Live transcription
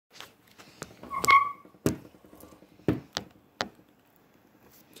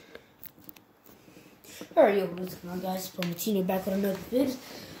Alright, yo, what's going on, guys? Palmatino back with another vid.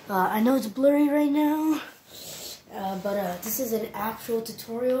 I know it's blurry right now, but this is an actual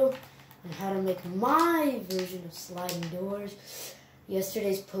tutorial on how to make my version of sliding doors.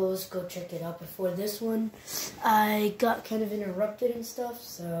 Yesterday's post, go check it out. Before this one, I got kind of interrupted and stuff,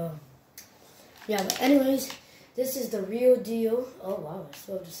 so yeah, but anyways, this is the real deal. Oh wow, I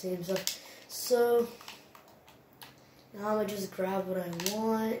still have the same stuff. So now I'm gonna just grab what I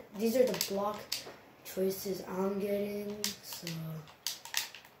want. These are the block choices I'm getting, so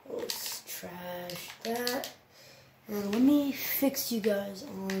let's trash that. And let me fix you guys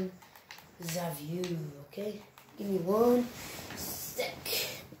on Zaview, okay? Give me one sec.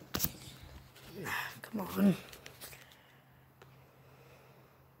 Come on.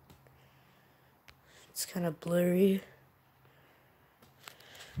 It's kind of blurry.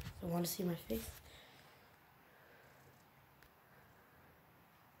 I want to see my face.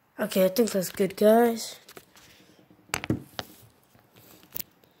 Okay, I think that's good, guys.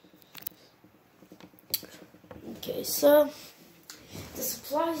 Okay, so the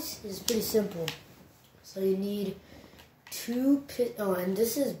supplies is pretty simple. So you need two and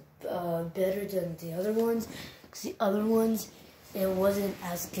this is better than the other ones, because the other ones, it wasn't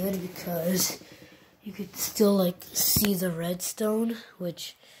as good because you could still like see the redstone,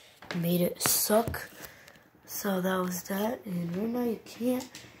 which made it suck. So that was that, and right now you can't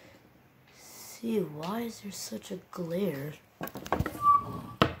see. Why is there such a glare?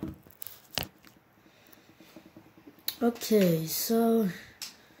 Okay, so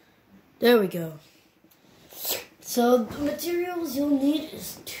there we go. So the materials you'll need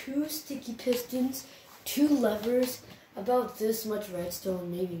is 2 sticky pistons, 2 levers, about this much redstone,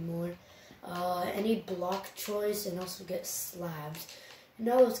 maybe more, any block choice, and also get slabs.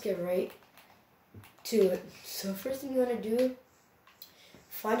 Now let's get right to it. So first thing you want to do,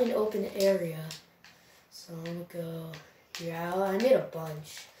 find an open area. So I'm gonna go here. I made a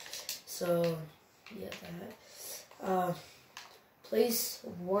bunch. So yeah, that. Place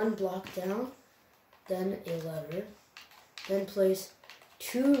 1 block down, then a lever, then place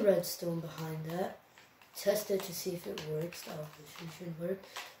 2 redstone behind that. Test it to see if it works. Obviously it should work.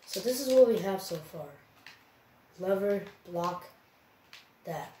 So this is what we have so far. Lever, block,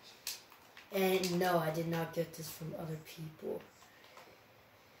 that. And no, I did not get this from other people.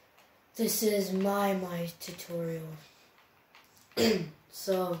 This is my tutorial.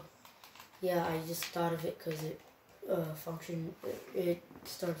 So yeah, I just thought of it because it it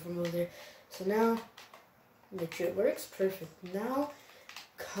started from over there. So now make sure it works. Perfect. Now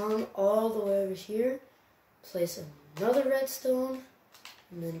come all the way over here, place another redstone,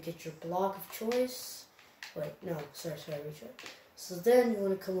 and then get your block of choice. Wait, no, sorry, retry. So then you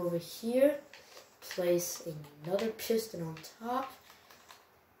want to come over here, place another piston on top,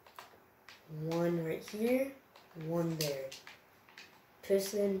 1 right here, 1 there.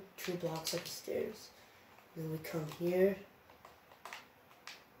 Piston, 2 blocks up the stairs. Then we come here,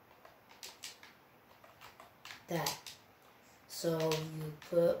 that. So you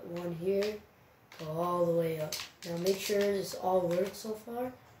put 1 here, go all the way up. Now make sure this all works so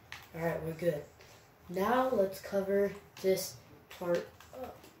far. Alright, we're good. Now let's cover this part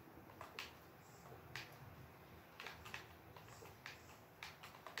up.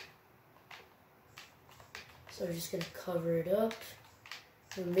 So we're just going to cover it up.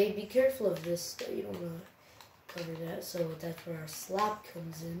 And be careful of this, that you don't want to cover that. So that's where our slab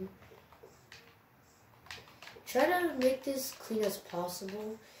comes in. Try to make this clean as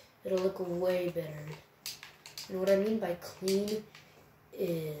possible. It'll look way better. And what I mean by clean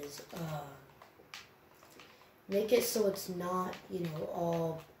is make it so it's not,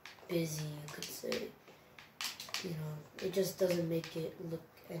 all busy, you could say. It just doesn't make it look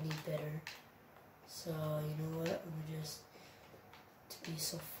any better. So, you know what? I'm just, to be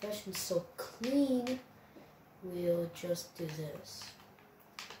so fresh and so clean, we'll just do this.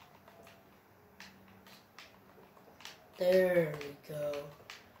 There we go.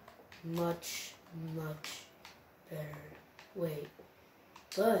 Much, much better. Wait,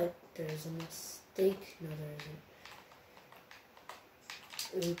 but there's a mistake. No, there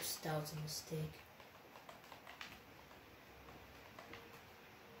isn't. Oops, that was a mistake.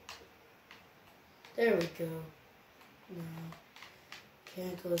 There we go. No,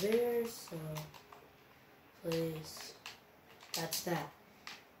 can't go there, so place. That's that.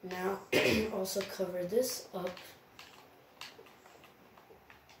 Now, also cover this up.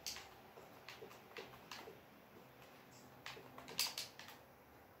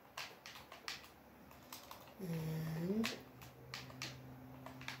 And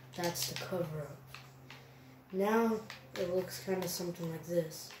that's the cover up. Now it looks kind of something like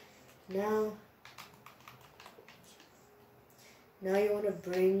this. Now Now you want to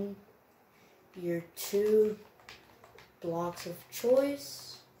bring your 2 blocks of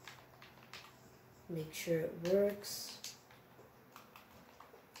choice. Make sure it works.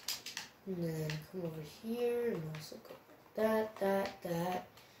 And then come over here and also go like that.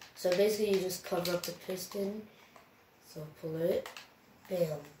 So basically you just cover up the piston. So pull it.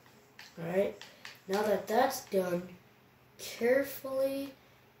 Bam. Alright. Now that that's done, carefully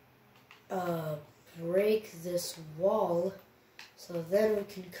break this wall. So then we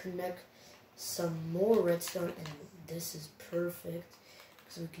can connect some more redstone, and this is perfect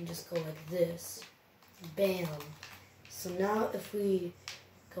because we can just go like this. Bam. So now if we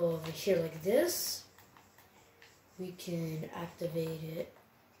go over here like this, we can activate it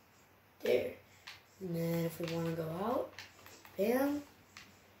there. And then if we want to go out, bam,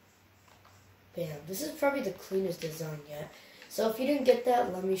 bam. This is probably the cleanest design yet. So if you didn't get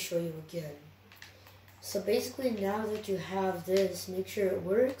that, let me show you again. So basically now that you have this, make sure it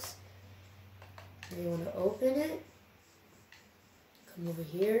works. And you want to open it. Come over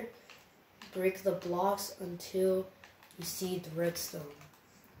here. Break the blocks until you see the redstone.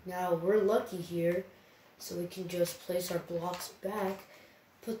 Now we're lucky here, so we can just place our blocks back,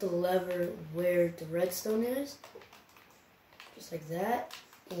 put the lever where the redstone is, just like that,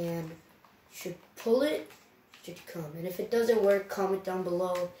 and you should pull it, it should come. And if it doesn't work, comment down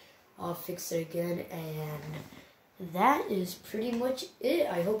below. I'll fix it again, and that is pretty much it.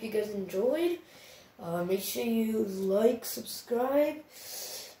 I hope you guys enjoyed. Make sure you like, subscribe,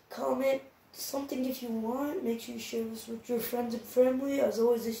 comment something if you want. Make sure you share this with your friends and family. As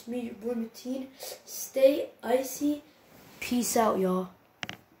always, this is me, your boy Mateen. Stay icy. Peace out, y'all.